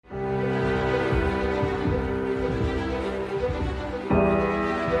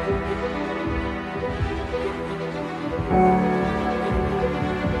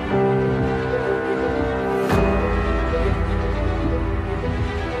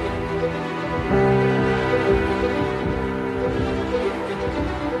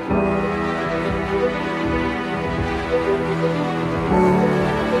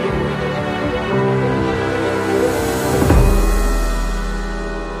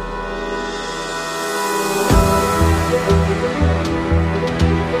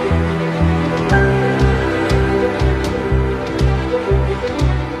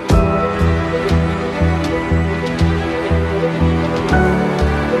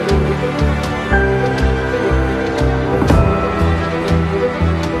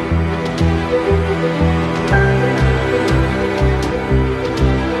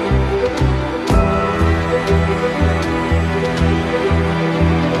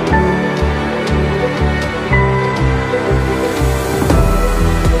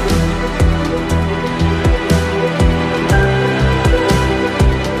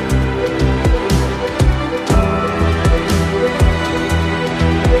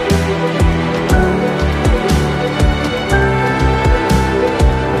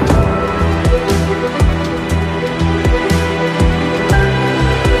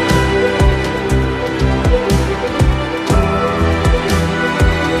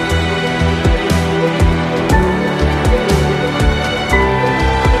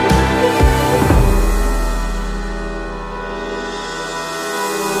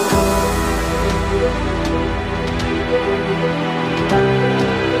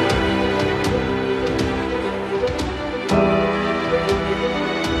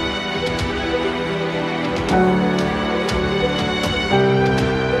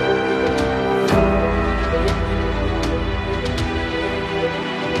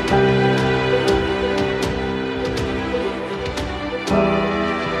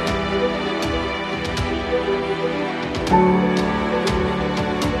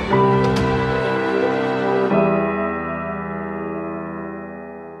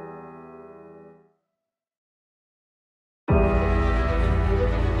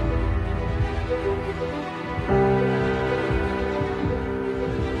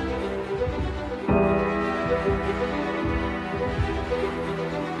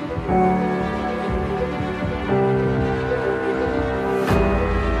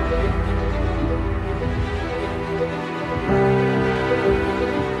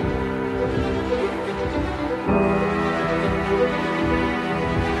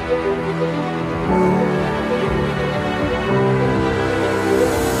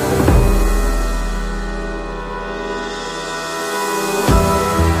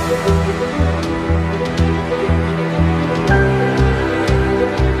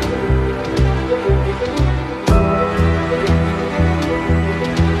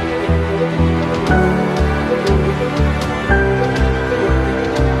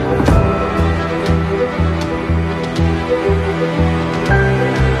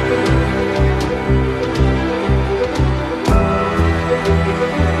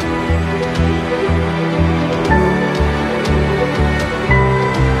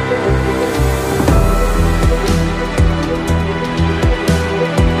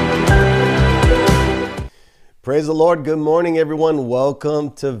Praise the Lord. Good morning, everyone.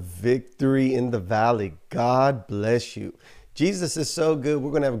 Welcome to Victory in the Valley. God bless you. Jesus is so good. We're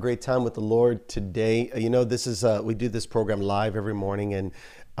going to have a great time with the Lord today. This is we do this program live every morning, and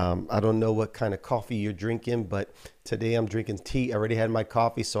I don't know what kind of coffee you're drinking, but today I'm drinking tea. I already had my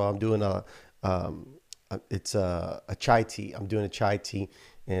coffee, so I'm doing it's a chai tea. I'm doing a chai tea,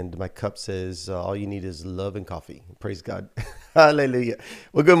 and my cup says, all you need is love and coffee. Praise God. Hallelujah.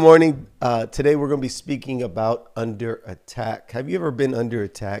 Well, good morning. Today we're going to be speaking about under attack. Have you ever been under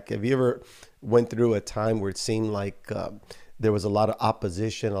attack? Have you ever went through a time where it seemed like there was a lot of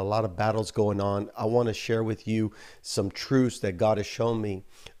opposition, a lot of battles going on? I want to share with you some truths that God has shown me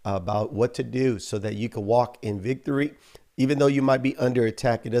about what to do so that you can walk in victory. Even though you might be under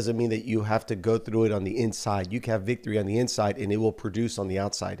attack, it doesn't mean that you have to go through it on the inside. You can have victory on the inside and it will produce on the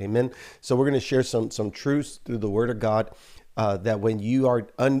outside. Amen. So we're going to share some truths through the word of God that when you are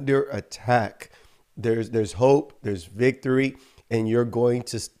under attack, there's hope, there's victory, and you're going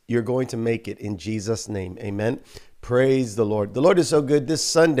to make it in Jesus' name. Amen. Praise the Lord. The Lord is so good. This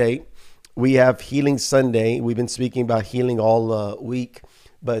Sunday, we have Healing Sunday. We've been speaking about healing all week,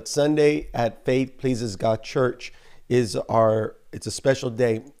 but Sunday at Faith Pleases God Church it's a special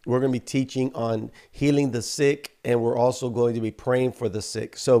day. We're going to be teaching on healing the sick, and we're also going to be praying for the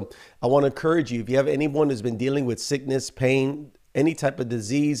sick. So I want to encourage you, if you have anyone who's been dealing with sickness, pain, any type of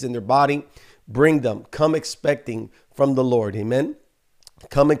disease in their body, bring them. Come expecting from the Lord. Amen.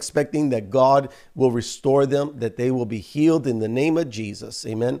 Come expecting that God will restore them, that they will be healed in the name of Jesus.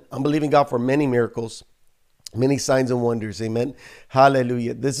 Amen. I'm believing God for many miracles, many signs and wonders. Amen.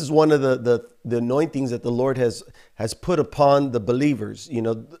 Hallelujah. This is one of the anointings that the Lord has put upon the believers.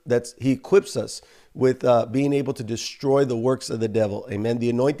 He equips us with being able to destroy the works of the devil. Amen. The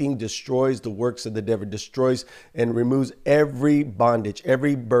anointing destroys the works of the devil, destroys and removes every bondage.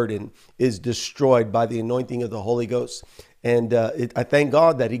 Every burden is destroyed by the anointing of the Holy Ghost. And I thank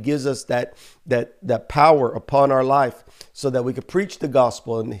God that he gives us that power upon our life so that we could preach the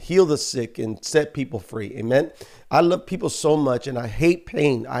gospel and heal the sick and set people free. Amen. I love people so much, and I hate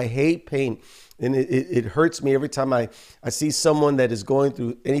pain. I hate pain. And it hurts me every time I see someone that is going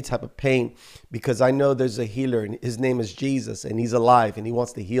through any type of pain, because I know there's a healer, and his name is Jesus, and he's alive, and he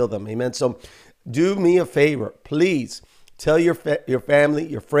wants to heal them. Amen. So do me a favor. Please tell your family,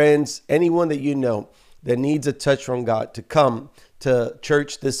 your friends, anyone that you know that needs a touch from God to come to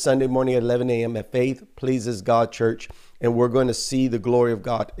church this Sunday morning at 11 a.m. at Faith Pleases God Church, and we're going to see the glory of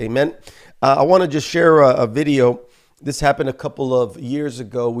God. Amen. I want to just share a video. This happened a couple of years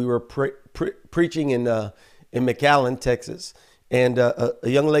ago. We were preaching in McAllen, Texas, and a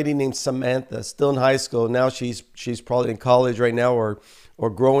young lady named Samantha, still in high school. Now she's probably in college right now, or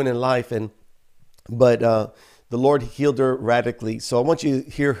growing in life, but the Lord healed her radically. So I want you to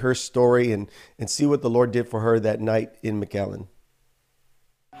hear her story and see what the Lord did for her that night in McAllen.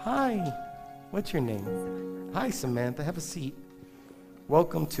 Hi, what's your name? Hi, Samantha. Have a seat.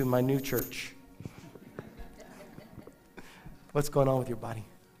 Welcome to my new church. What's going on with your body?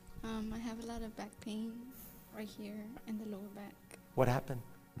 I have a lot of back pain right here in the lower back. What happened?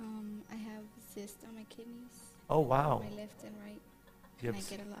 I have cysts on my kidneys. Oh, wow. My left and right. And I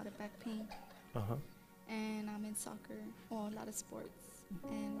get a lot of back pain. Uh-huh. And I'm in soccer, a lot of sports,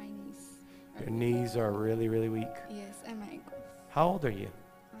 and my knees. Your knees are really, really weak. Yes, and my ankles. How old are you?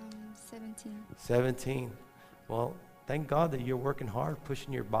 17. 17. Well, thank God that you're working hard,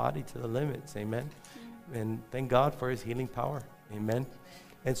 pushing your body to the limits. Amen. Yeah. And thank God for his healing power. Amen.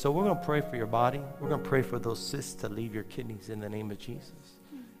 And so we're going to pray for your body. We're going to pray for those cysts to leave your kidneys in the name of Jesus.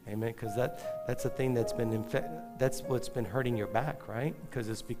 Amen. Because that's the thing that's been that's what's been hurting your back, right? Because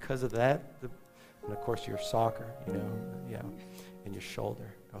it's because of that. And of course your soccer, and your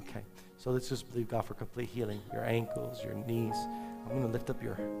shoulder. Okay. So let's just believe God for complete healing. Your ankles, your knees. I'm going to lift up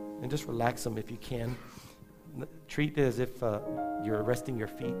and just relax them if you can. Treat it as if you're resting your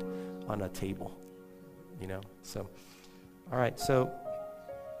feet on a table, So, all right. So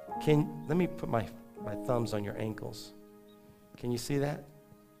let me put my thumbs on your ankles. Can you see that?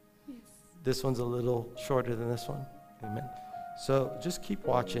 Yes. This one's a little shorter than this one. Amen. So just keep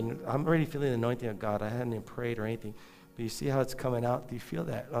watching. I'm already feeling the anointing of God. I hadn't even prayed or anything. But you see how it's coming out? Do you feel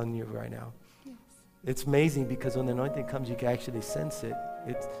that on you right now? Yes. It's amazing because when the anointing comes, you can actually sense it.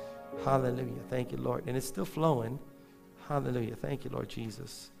 It's hallelujah. Thank you, Lord. And it's still flowing. Hallelujah. Thank you, Lord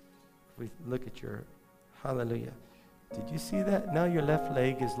Jesus. We look at your hallelujah. Did you see that? Now your left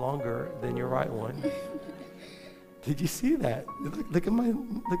leg is longer than your right one. Did you see that? Look at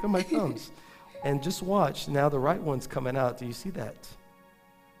my thumbs. And just watch. Now the right one's coming out. Do you see that?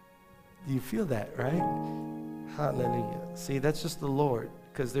 Do you feel that, right? Hallelujah. See, that's just the Lord.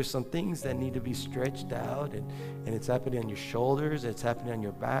 because there's some things that need to be stretched out, and it's happening on your shoulders, it's happening on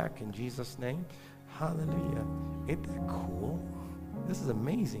your back, in Jesus' name. Hallelujah. Ain't that cool? This is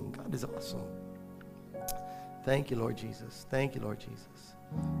amazing. God is awesome. Thank you, Lord Jesus. Thank you, Lord Jesus.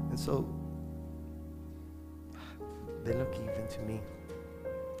 And so, they look even to me.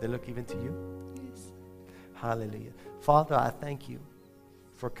 They look even to you? Yes. Hallelujah. Father, I thank you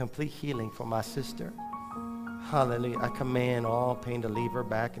for complete healing for my sister. Hallelujah. I command all pain to leave her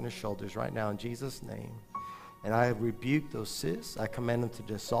back and her shoulders right now in Jesus' name. And I rebuke those cysts. I command them to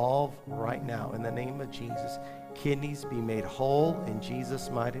dissolve right now in the name of Jesus. Kidneys be made whole in Jesus'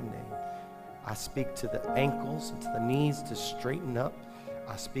 mighty name. I speak to the ankles and to the knees to straighten up.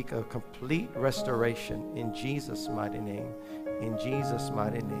 I speak of complete restoration in Jesus' mighty name. In Jesus'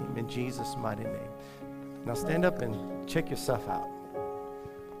 mighty name. In Jesus' mighty name. Now stand up and check yourself out.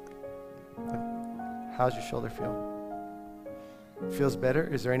 How's your shoulder feel? Feels better?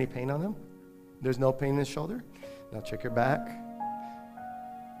 Is there any pain on them? There's no pain in the shoulder? Now check your back.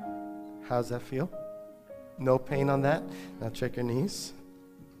 How's that feel? No pain on that? Now check your knees.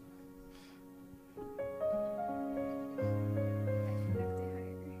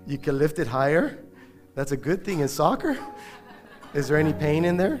 You can lift it higher? That's a good thing in soccer. Is there any pain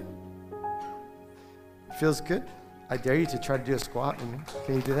in there? Feels good? I dare you to try to do a squat with me.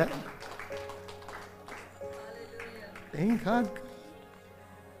 Can you do that? Thank God.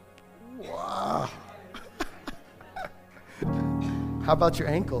 Wow. How about your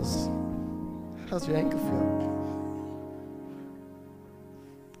ankles? How's your ankle feel?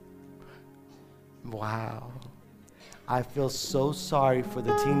 Wow. I feel so sorry for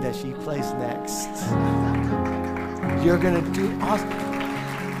the team that she plays next. You're going to do awesome.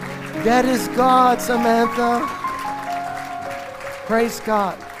 That is God, Samantha. Praise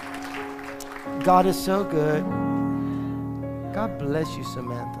God. God is so good. God bless you,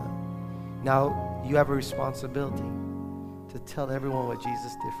 Samantha. Now, you have a responsibility to tell everyone what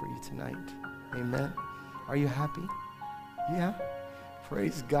Jesus did for you tonight. Amen. Are you happy? Yeah?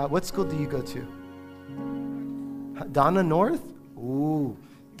 Praise God. What school do you go to? Donna North? Ooh,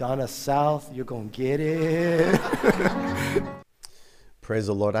 Donna South. You're going to get it. Praise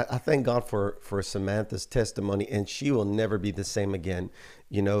the Lord. I thank God for Samantha's testimony, and she will never be the same again.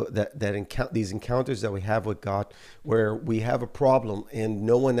 You know, these encounters that we have with God, where we have a problem and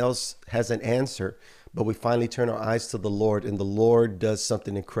no one else has an answer, but we finally turn our eyes to the Lord, and the Lord does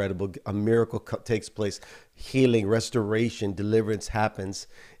something incredible. A miracle takes place, healing, restoration, deliverance happens,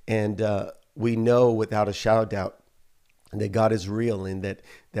 and we know without a shadow of doubt that God is real, and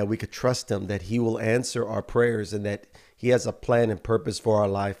that we could trust him, that he will answer our prayers, and that he has a plan and purpose for our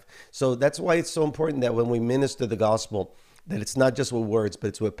life. So that's why it's so important that when we minister the gospel, that it's not just with words, but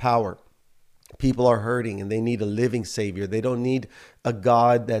it's with power. People are hurting and they need a living Savior. They don't need a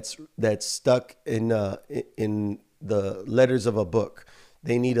God that's stuck in the letters of a book.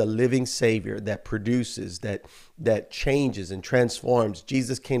 They need a living Savior that produces, that changes and transforms.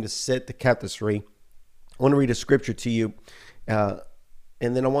 Jesus came to set the captives free. I want to read a scripture to you, and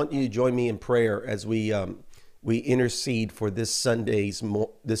then I want you to join me in prayer as we intercede for this Sunday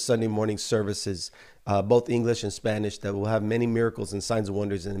morning services, both English and Spanish, that will have many miracles and signs and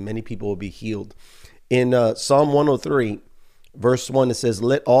wonders, and many people will be healed. In Psalm 103, verse 1, it says,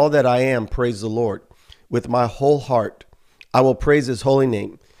 "Let all that I am praise the Lord. With my whole heart, I will praise his holy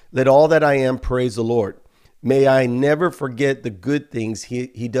name. Let all that I am praise the Lord. May I never forget the good things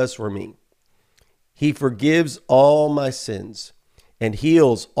he does for me. He forgives all my sins and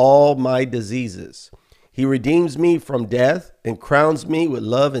heals all my diseases. He redeems me from death and crowns me with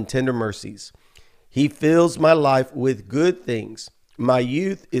love and tender mercies. He fills my life with good things. My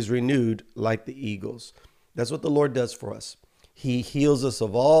youth is renewed like the eagles." That's what the Lord does for us. He heals us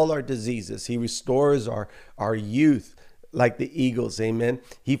of all our diseases. He restores our youth like the eagles. Amen.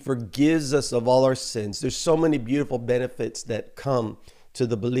 He forgives us of all our sins. There's so many beautiful benefits that come to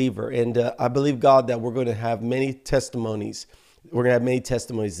the believer. And I believe, God, that we're going to have many testimonies. We're going to have many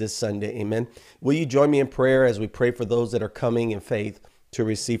testimonies this Sunday. Amen. Will you join me in prayer as we pray for those that are coming in faith to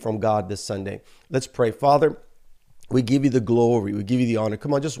receive from God this Sunday? Let's pray. Father, we give you the glory. We give you the honor.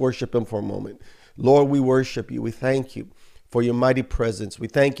 Come on, just worship him for a moment. Lord, we worship you. We thank you for your mighty presence. We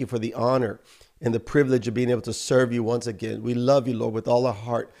thank you for the honor and the privilege of being able to serve you once again. We love you, Lord, with all our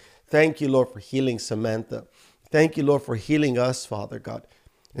heart. Thank you, Lord, for healing Samantha. Thank you, Lord, for healing us, Father God.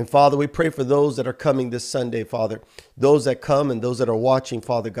 And Father, we pray for those that are coming this Sunday, Father, those that come and those that are watching,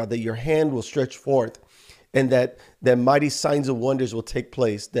 Father God, that your hand will stretch forth, and that mighty signs and wonders will take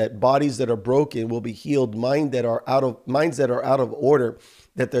place, that bodies that are broken will be healed, minds that are out of order,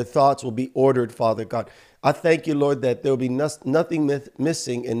 that their thoughts will be ordered, Father God. I thank you, Lord, that there will be nothing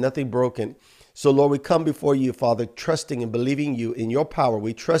missing and nothing broken. So, Lord, we come before you, Father, trusting and believing you in your power.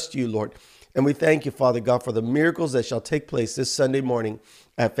 We trust you, Lord. And we thank you, Father God, for the miracles that shall take place this Sunday morning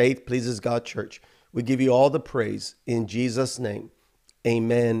at Faith Pleases God Church. We give you all the praise in Jesus' name.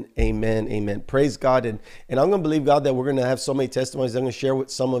 Amen, amen, amen. Praise God. And I'm going to believe, God, that we're going to have so many testimonies. I'm going to share with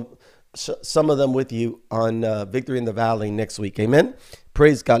some of them with you on Victory in the Valley next week. Amen.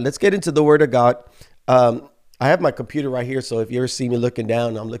 Praise God. Let's get into the Word of God. I have my computer right here. So if you ever see me looking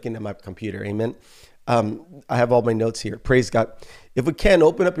down, I'm looking at my computer. Amen. I have all my notes here. Praise God. If we can,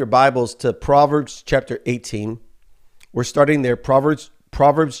 open up your Bibles to Proverbs chapter 18. We're starting there. Proverbs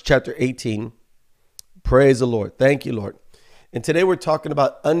chapter 18. Praise the Lord. Thank you, Lord. And today we're talking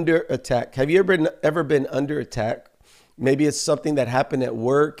about under attack. Have you ever been under attack? Maybe it's something that happened at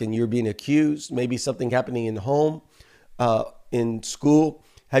work and you're being accused. Maybe something happening in home, in school.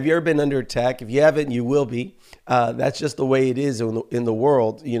 Have you ever been under attack? If you haven't, you will be. That's just the way it is in the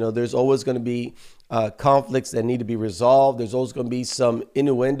world. You know, there's always going to be conflicts that need to be resolved. There's always going to be some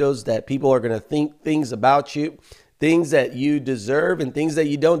innuendos that people are going to think things about you, things that you deserve and things that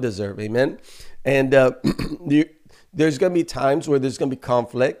you don't deserve. Amen. And there's going to be times where there's going to be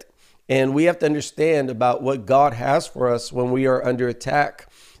conflict. And we have to understand about what God has for us when we are under attack.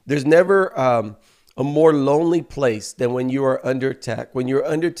 There's never a more lonely place than when you are under attack. When you're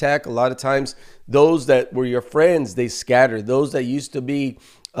under attack, a lot of times those that were your friends, they scatter. Those that used to be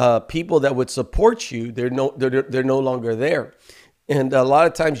people that would support you, they're no longer there. And a lot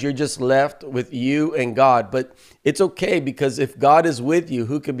of times you're just left with you and God. But it's okay, because if God is with you,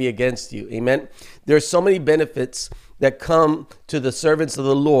 who can be against you? Amen. There's so many benefits that come to the servants of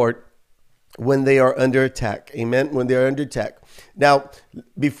the Lord when they are under attack. Amen. When they're under attack. Now,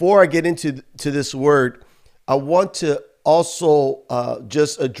 before I get into this word, I want to also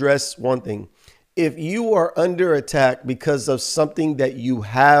just address one thing. If you are under attack because of something that you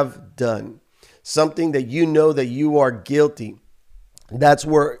have done, something that you know that you are guilty, that's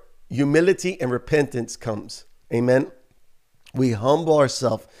where humility and repentance comes. Amen. We humble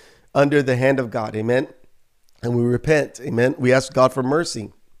ourselves under the hand of God. Amen. And we repent. Amen. We ask God for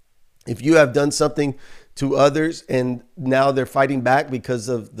mercy. If you have done something to others and now they're fighting back because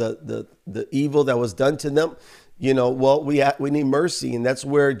of the evil that was done to them, you know, well, we need mercy. And that's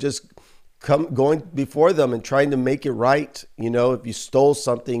where just going before them and trying to make it right. You know, if you stole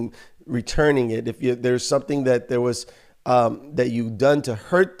something, returning it. If there's something that there was that you've done to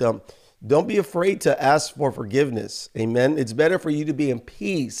hurt them, don't be afraid to ask for forgiveness. Amen. It's better for you to be in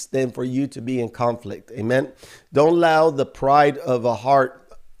peace than for you to be in conflict. Amen. Don't allow the pride of a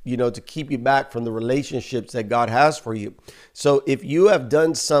heart, you know, to keep you back from the relationships that God has for you. So if you have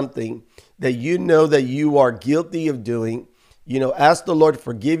done something that you know that you are guilty of doing, you know, ask the Lord to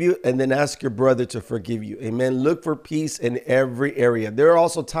forgive you, and then ask your brother to forgive you. Amen. Look for peace in every area. There are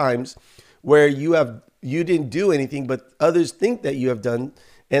also times where you didn't do anything, but others think that you have done.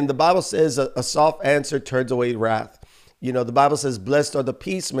 And the Bible says a soft answer turns away wrath. You know, the Bible says, blessed are the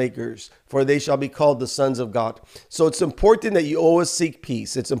peacemakers, for they shall be called the sons of God. So it's important that you always seek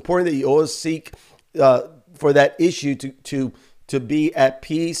peace. It's important that you always seek for that issue to be at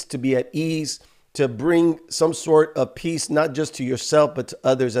peace, to be at ease, to bring some sort of peace, not just to yourself, but to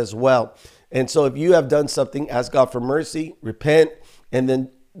others as well. And so if you have done something, ask God for mercy, repent, and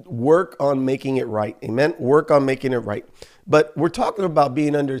then work on making it right. Amen. Work on making it right. But we're talking about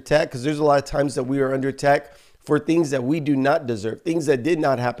being under attack because there's a lot of times that we are under attack for things that we do not deserve, things that did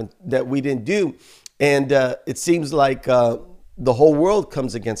not happen, that we didn't do. And it seems like the whole world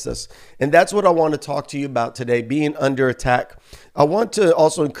comes against us. And that's what I want to talk to you about today, being under attack. I want to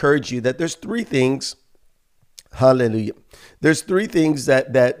also encourage you that there's three things. Hallelujah. There's three things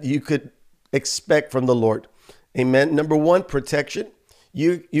that you could expect from the Lord. Amen. Number one, protection.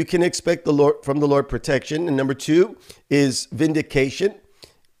 You can expect from the Lord protection. And number two is vindication.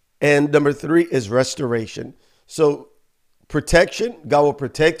 And number three is restoration. So protection, God will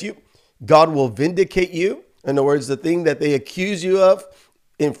protect you. God will vindicate you. In other words, the thing that they accuse you of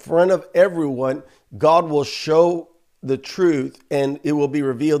in front of everyone, God will show the truth, and it will be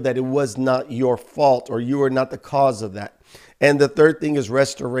revealed that it was not your fault, or you are not the cause of that. And the third thing is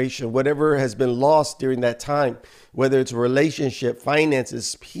restoration. Whatever has been lost during that time, whether it's a relationship,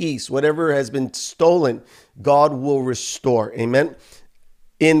 finances, peace, whatever has been stolen, God will restore. Amen.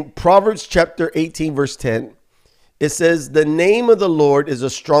 In Proverbs chapter 18, verse 10, it says, the name of the Lord is a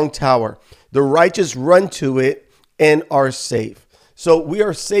strong tower. The righteous run to it and are safe. So we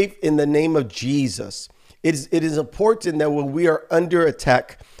are safe in the name of Jesus. It is important that when we are under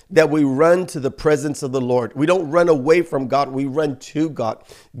attack, that we run to the presence of the Lord. We don't run away from God. We run to God.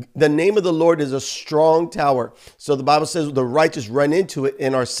 The name of the Lord is a strong tower. So the Bible says the righteous run into it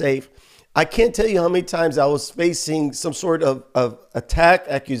and are safe. I can't tell you how many times I was facing some sort of attack,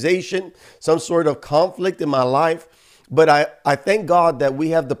 accusation, some sort of conflict in my life. But I thank God that we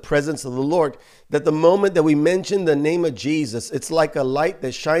have the presence of the Lord, that the moment that we mention the name of Jesus, it's like a light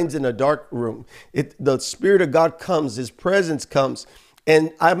that shines in a dark room. The Spirit of God comes, His presence comes,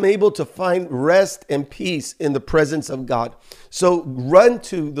 and I'm able to find rest and peace in the presence of God. So run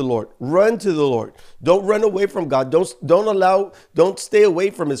to the Lord, run to the Lord. Don't run away from God. Don't stay away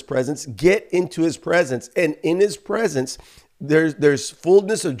from His presence. Get into His presence. And in His presence, there's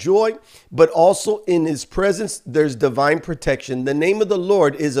fullness of joy, but also in His presence, there's divine protection. The name of the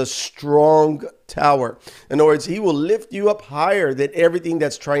Lord is a strong tower. In other words, He will lift you up higher than everything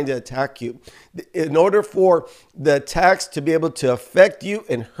that's trying to attack you. In order for the attacks to be able to affect you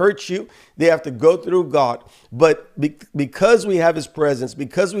and hurt you, they have to go through God. But because we have His presence,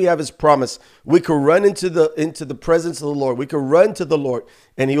 because we have His promise, we can run into the presence of the Lord. We can run to the Lord,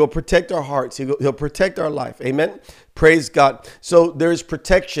 and He will protect our hearts. He'll protect our life. Amen. Praise God. So there's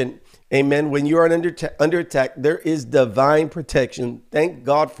protection. Amen. When you are under attack, there is divine protection. Thank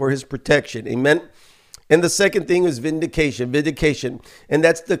God for His protection. Amen. And the second thing is vindication. And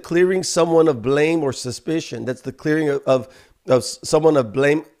that's the clearing someone of blame or suspicion. That's the clearing of someone of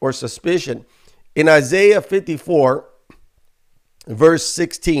blame or suspicion. In Isaiah 54, verse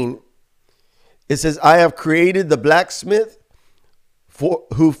 16, it says, I have created the blacksmith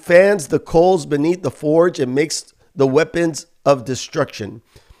who fans the coals beneath the forge and makes the weapons of destruction.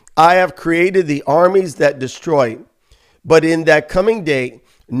 I have created the armies that destroy. But in that coming day,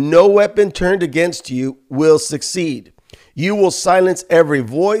 no weapon turned against you will succeed. You will silence every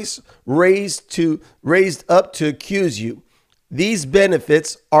voice raised up to accuse you. These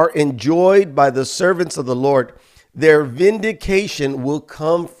benefits are enjoyed by the servants of the Lord. Their vindication will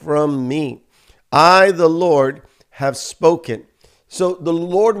come from me. I, the Lord, have spoken. So the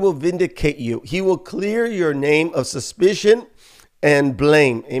Lord will vindicate you. He will clear your name of suspicion and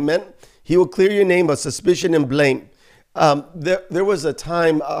blame. Amen. He will clear your name of suspicion and blame. There was a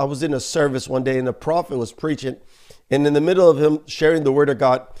time I was in a service one day and the prophet was preaching, and in the middle of him sharing the word of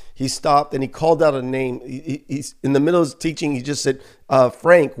God, he stopped and he called out a name. He's in the middle of his teaching. He just said,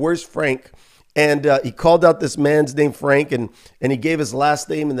 Frank, where's Frank? And he called out this man's name, Frank, and he gave his last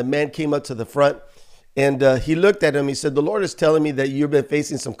name, and the man came up to the front and he looked at him. He said, the Lord is telling me that you've been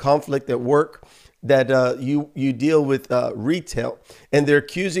facing some conflict at work, that you deal with retail, and they're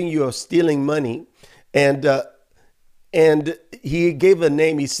accusing you of stealing money. And he gave a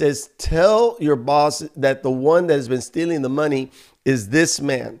name. He says, tell your boss that the one that has been stealing the money is this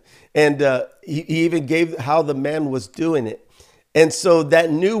man. And he even gave how the man was doing it. And so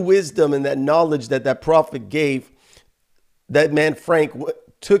that new wisdom and that knowledge that prophet gave, that man Frank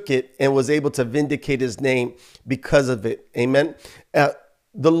took it and was able to vindicate his name because of it. Amen.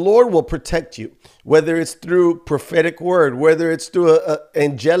 The Lord will protect you, whether it's through prophetic word, whether it's through an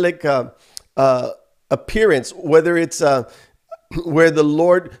angelic appearance, whether it's where the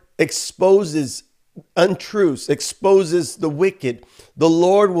Lord exposes untruths, exposes the wicked. The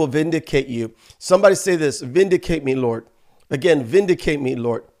Lord will vindicate you. Somebody say this: vindicate me, Lord. Again, vindicate me,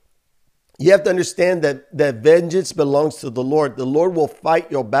 Lord. You have to understand that vengeance belongs to the Lord. The Lord will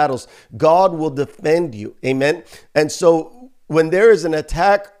fight your battles. God will defend you. Amen. And so when there is an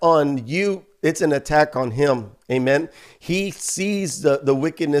attack on you, it's an attack on Him. Amen. He sees the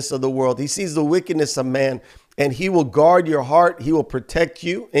wickedness of the world. He sees the wickedness of man, and He will guard your heart. He will protect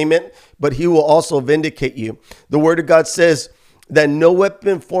you. Amen. But He will also vindicate you. The Word of God says that no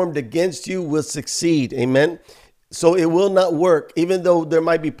weapon formed against you will succeed. Amen. So it will not work, even though there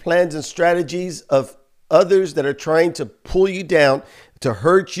might be plans and strategies of others that are trying to pull you down, to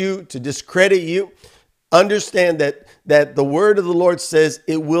hurt you, to discredit you. Understand that the word of the Lord says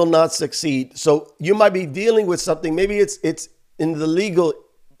it will not succeed. So you might be dealing with something. Maybe it's in the legal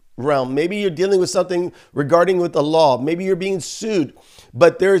realm. Maybe you're dealing with something regarding with the law. Maybe you're being sued,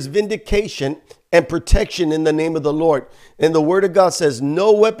 but there is vindication and protection in the name of the Lord. And the word of God says,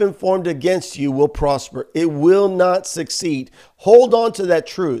 no weapon formed against you will prosper. It will not succeed. Hold on to that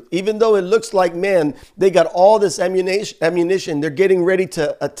truth. Even though it looks like, man, they got all this ammunition. They're getting ready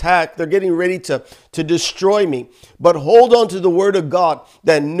to attack. They're getting ready to destroy me. But hold on to the word of God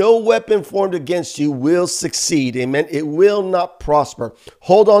that no weapon formed against you will succeed. Amen. It will not prosper.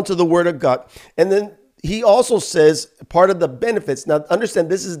 Hold on to the word of God. And then he also says part of the benefits. Now, understand,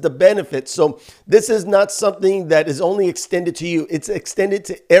 this is the benefit. So this is not something that is only extended to you. It's extended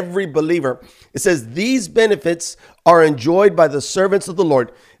to every believer. It says, these benefits are enjoyed by the servants of the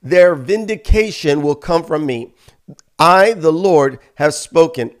Lord. Their vindication will come from me. I, the Lord, have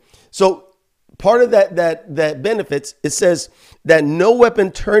spoken. So part of that benefits, it says that no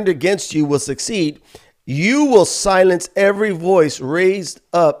weapon turned against you will succeed. You will silence every voice raised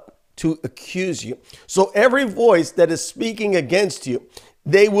up to accuse you. So every voice that is speaking against you,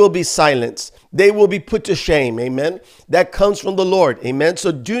 they will be silenced. They will be put to shame. Amen. That comes from the Lord. Amen.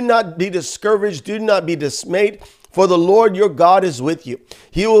 So do not be discouraged. Do not be dismayed. For the Lord your God is with you.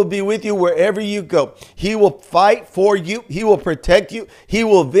 He will be with you wherever you go. He will fight for you. He will protect you. He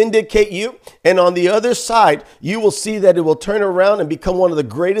will vindicate you. And on the other side, you will see that it will turn around and become one of the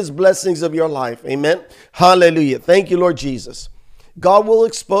greatest blessings of your life. Amen. Hallelujah. Thank you, Lord Jesus. God will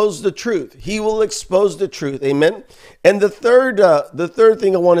expose the truth. He will expose the truth. Amen. And the third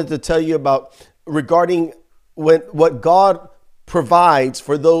thing I wanted to tell you about regarding what God provides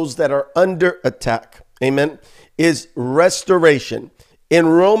for those that are under attack. Amen. Is restoration. In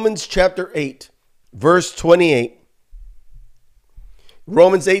Romans chapter 8, verse 28,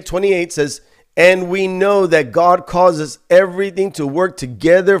 Romans 8:28 says, and we know that God causes everything to work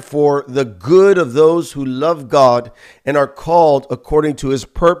together for the good of those who love God and are called according to his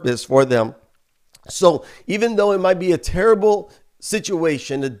purpose for them. So even though it might be a terrible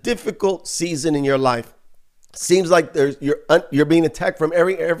situation, a difficult season in your life, seems like you're being attacked from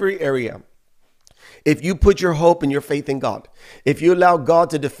every area. If you put your hope and your faith in God, if you allow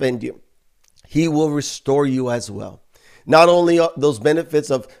God to defend you, he will restore you as well. Not only those benefits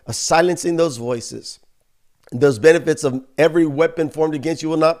of silencing those voices, those benefits of every weapon formed against you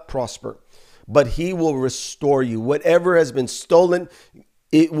will not prosper, but he will restore you. Whatever has been stolen,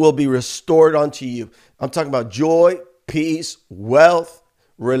 it will be restored unto you. I'm talking about joy, peace, wealth,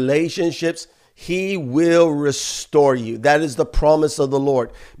 relationships. He will restore you. That is the promise of the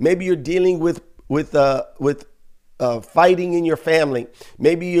Lord. Maybe you're dealing with fighting in your family.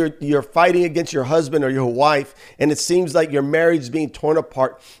 Maybe you're fighting against your husband or your wife, and it seems like your marriage is being torn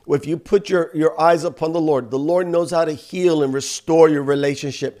apart. Well, if you put your eyes upon the Lord knows how to heal and restore your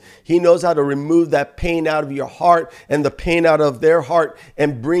relationship. He knows how to remove that pain out of your heart and the pain out of their heart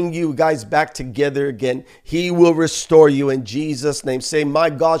and bring you guys back together again. He will restore you in Jesus' name. Say, my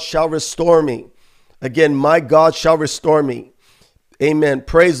God shall restore me. Again, my God shall restore me. Amen.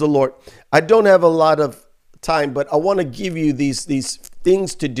 Praise the Lord. I don't have a lot of time, but I want to give you these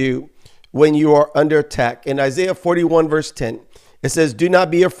things to do when you are under attack. In Isaiah 41 verse 10, it says, do not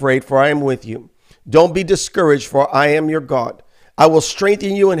be afraid, for I am with you. Don't be discouraged, for I am your God. I will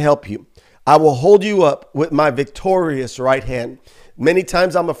strengthen you and help you. I will hold you up with my victorious right hand. Many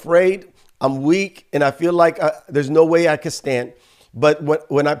times I'm afraid, I'm weak, and I feel like there's no way I can stand. But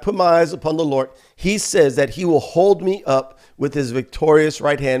when I put my eyes upon the Lord, he says that he will hold me up with his victorious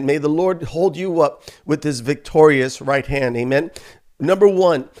right hand. May the Lord hold you up with his victorious right hand. Amen. Number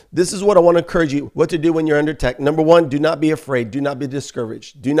one, this is what I want to encourage you what to do when you're under attack. Number one, do not be afraid. Do not be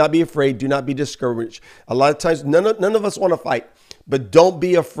discouraged. Do not be afraid. Do not be discouraged. A lot of times, none of us want to fight, but don't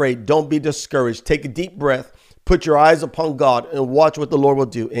be afraid. Don't be discouraged. Take a deep breath. Put your eyes upon God and watch what the Lord will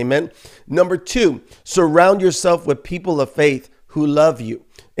do. Amen. Number two, surround yourself with people of faith who love you.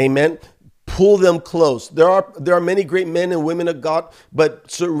 Amen. Pull them close. There are many great men and women of God, but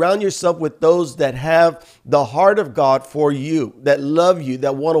surround yourself with those that have the heart of God for you, that love you,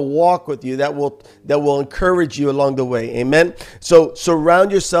 that want to walk with you, that will encourage you along the way. Amen. So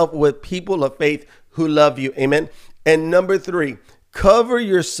surround yourself with people of faith who love you. Amen. And number three, cover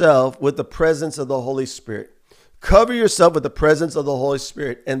yourself with the presence of the Holy Spirit. Cover yourself with the presence of the Holy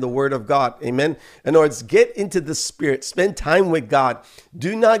Spirit and the Word of God. Amen. In other words, get into the Spirit. Spend time with God.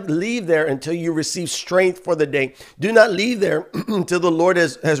 Do not leave there until you receive strength for the day. Do not leave there until the Lord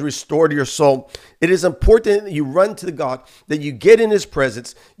has restored your soul. It is important that you run to God, that you get in his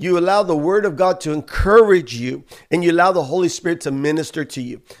presence. You allow the Word of God to encourage you, and you allow the Holy Spirit to minister to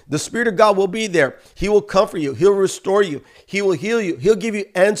you. The Spirit of God will be there. He will comfort you. He'll restore you. He will heal you. He'll give you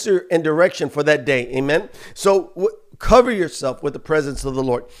answer and direction for that day. Amen. So cover yourself with the presence of the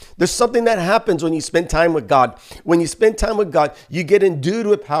Lord. There's something that happens when you spend time with God. When you spend time with God, you get endued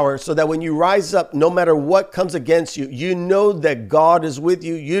with power so that when you rise up, no matter what comes against you, you know that God is with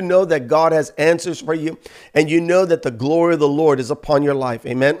you. You know that God has answers for you. And you know that the glory of the Lord is upon your life.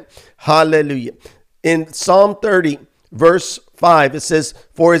 Amen. Hallelujah. In Psalm 30, verse 5, it says,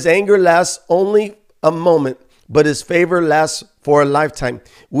 for his anger lasts only a moment, but his favor lasts for a lifetime.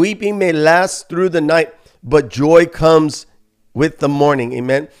 Weeping may last through the night, but joy comes with the morning.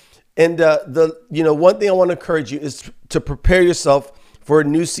 Amen. And one thing I want to encourage you is to prepare yourself for a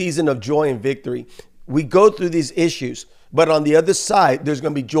new season of joy and victory. We go through these issues, but on the other side, there's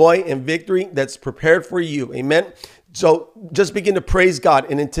going to be joy and victory that's prepared for you. Amen. So just begin to praise God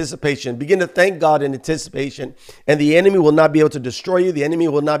in anticipation. Begin to thank God in anticipation. And the enemy will not be able to destroy you. The enemy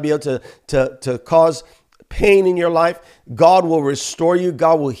will not be able to cause pain in your life. God will restore you.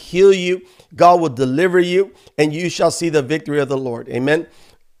 God will heal you. God will deliver you. And you shall see the victory of the Lord. Amen.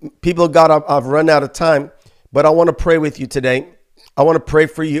 People of God, I've run out of time, but I want to pray with you today. I want to pray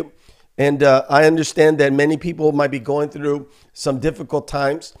for you. And I understand that many people might be going through some difficult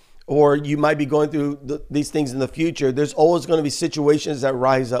times, or you might be going through these things in the future. There's always going to be situations that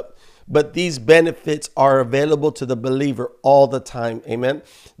rise up, but these benefits are available to the believer all the time. Amen.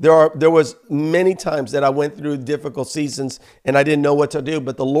 There was many times that I went through difficult seasons and I didn't know what to do,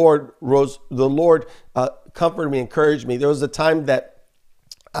 but the Lord comforted me, encouraged me. There was a time that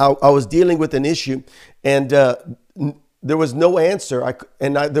I was dealing with an issue, and there was no answer.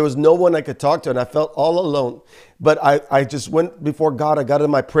 There was no one I could talk to, and I felt all alone. But I just went before God. I got in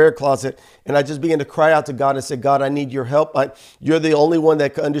my prayer closet, and I just began to cry out to God and said, God, I need your help. You're the only one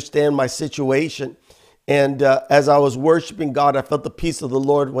that can understand my situation. And as I was worshiping God, I felt the peace of the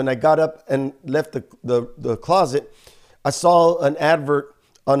Lord. When I got up and left the closet, I saw an advert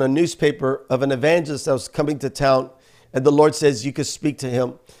on a newspaper of an evangelist that was coming to town. And the Lord says, you could speak to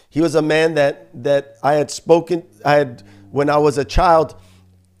him. He was a man that I had spoken. When I was a child,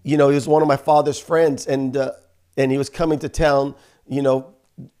 he was one of my father's friends, and he was coming to town,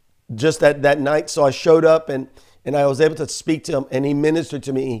 just that night. So I showed up and I was able to speak to him, and he ministered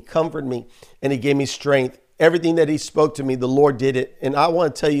to me, and he comforted me, and he gave me strength. Everything that he spoke to me, the Lord did it. And I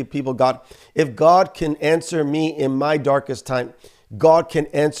want to tell you, people, if God can answer me in my darkest time, God can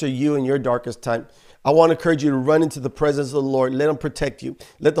answer you in your darkest time. I want to encourage you to run into the presence of the Lord. Let him protect you.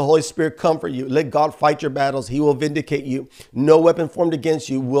 Let the Holy Spirit comfort you. Let God fight your battles. He will vindicate you. No weapon formed against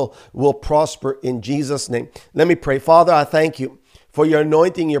you will prosper in Jesus' name. Let me pray. Father, I thank you for your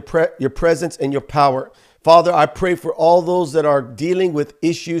anointing, your presence, and your power. Father, I pray for all those that are dealing with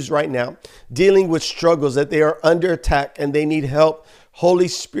issues right now, dealing with struggles, that they are under attack and they need help. Holy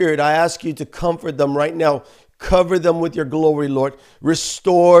Spirit, I ask you to comfort them right now. Cover them with your glory, Lord.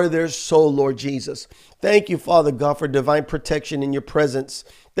 Restore their soul, Lord Jesus. Thank you, Father God, for divine protection in your presence.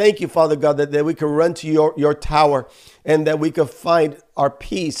 Thank you, Father God, that we can run to your tower and that we can find our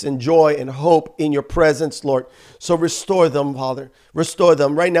peace and joy and hope in your presence, Lord. So restore them, Father. Restore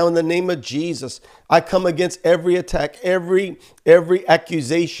them right now in the name of Jesus. I come against every attack, every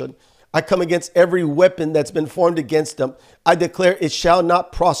accusation. I come against every weapon that's been formed against them. I declare it shall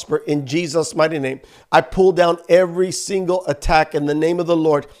not prosper in Jesus' mighty name. I pull down every single attack in the name of the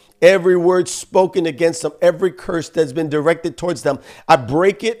Lord. Every word spoken against them, every curse that's been directed towards them, I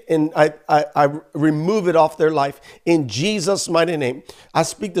break it and I remove it off their life in Jesus' mighty name. I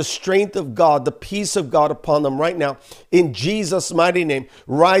speak the strength of God, the peace of God upon them right now in Jesus' mighty name.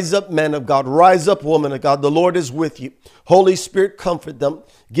 Rise up, man of God. Rise up, woman of God. The Lord is with you. Holy Spirit, comfort them.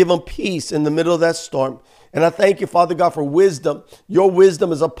 Give them peace in the middle of that storm. And I thank you, Father God, for wisdom. Your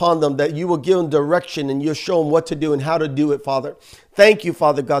wisdom is upon them, that you will give them direction and you'll show them what to do and how to do it, Father. Thank you,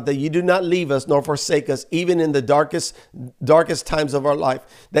 Father God, that you do not leave us nor forsake us, even in the darkest times of our life,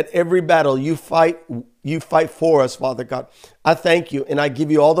 that every battle you fight for us, Father God. I thank you and I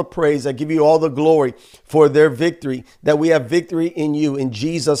give you all the praise. I give you all the glory for their victory, that we have victory in you in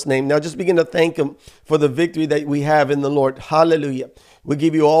Jesus' name. Now just begin to thank him for the victory that we have in the Lord. Hallelujah. We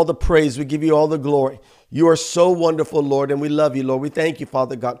give you all the praise. We give you all the glory. You are so wonderful, Lord, and we love you, Lord. We thank you,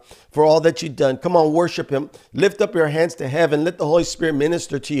 Father God, for all that you've done. Come on, worship him. Lift up your hands to heaven. Let the Holy Spirit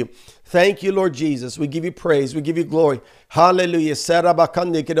minister to you. Thank you, Lord Jesus. We give you praise. We give you glory. Hallelujah.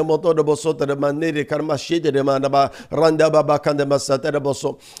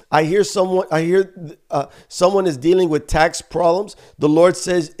 I hear someone is dealing with tax problems. The Lord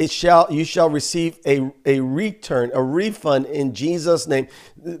says you shall receive a refund in Jesus' name.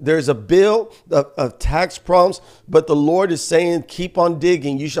 There's a bill of tax problems, but the Lord is saying, keep on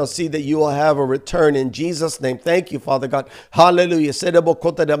digging. You shall see that you will have a return in Jesus' name. Thank you, Father God. Hallelujah. Thank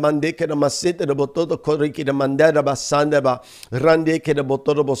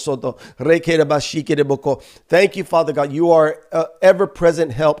you, Father God. You are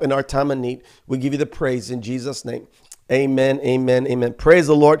ever-present help in our time of need. We give you the praise in Jesus' name. Amen, amen, amen. Praise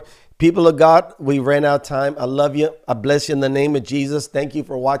the Lord. People of God, we ran out of time. I love you. I bless you in the name of Jesus. Thank you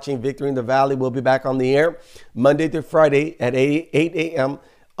for watching Victory in the Valley. We'll be back on the air Monday through Friday at 8 a.m.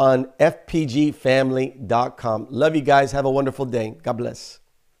 on fpgfamily.com. Love you guys. Have a wonderful day. God bless.